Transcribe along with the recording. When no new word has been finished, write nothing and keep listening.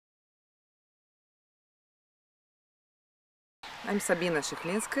I'm Sabina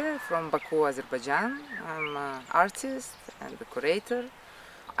Shikhlinskaya from Baku, Azerbaijan. I'm an artist and a curator.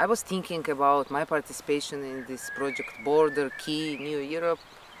 I was thinking about my participation in this project Border Key Neuropa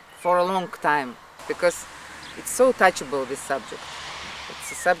for a long time because it's so touchable, this subject.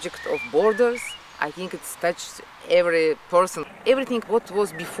 It's a subject of borders. I think it's touched every person. Everything what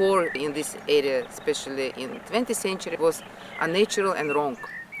was before in this area, especially in 20th century, was unnatural and wrong.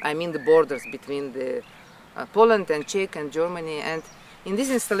 I mean the borders between the Poland and Czech and Germany. And in this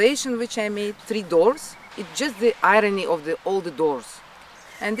installation, which I made 3 doors, it's just the irony of all the doors.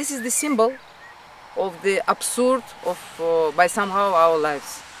 And this is the symbol of the absurd of, by somehow, our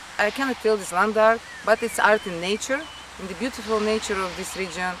lives. I cannot tell this land art, but it's art in nature, in the beautiful nature of this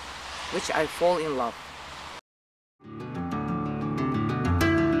region, which I fall in love.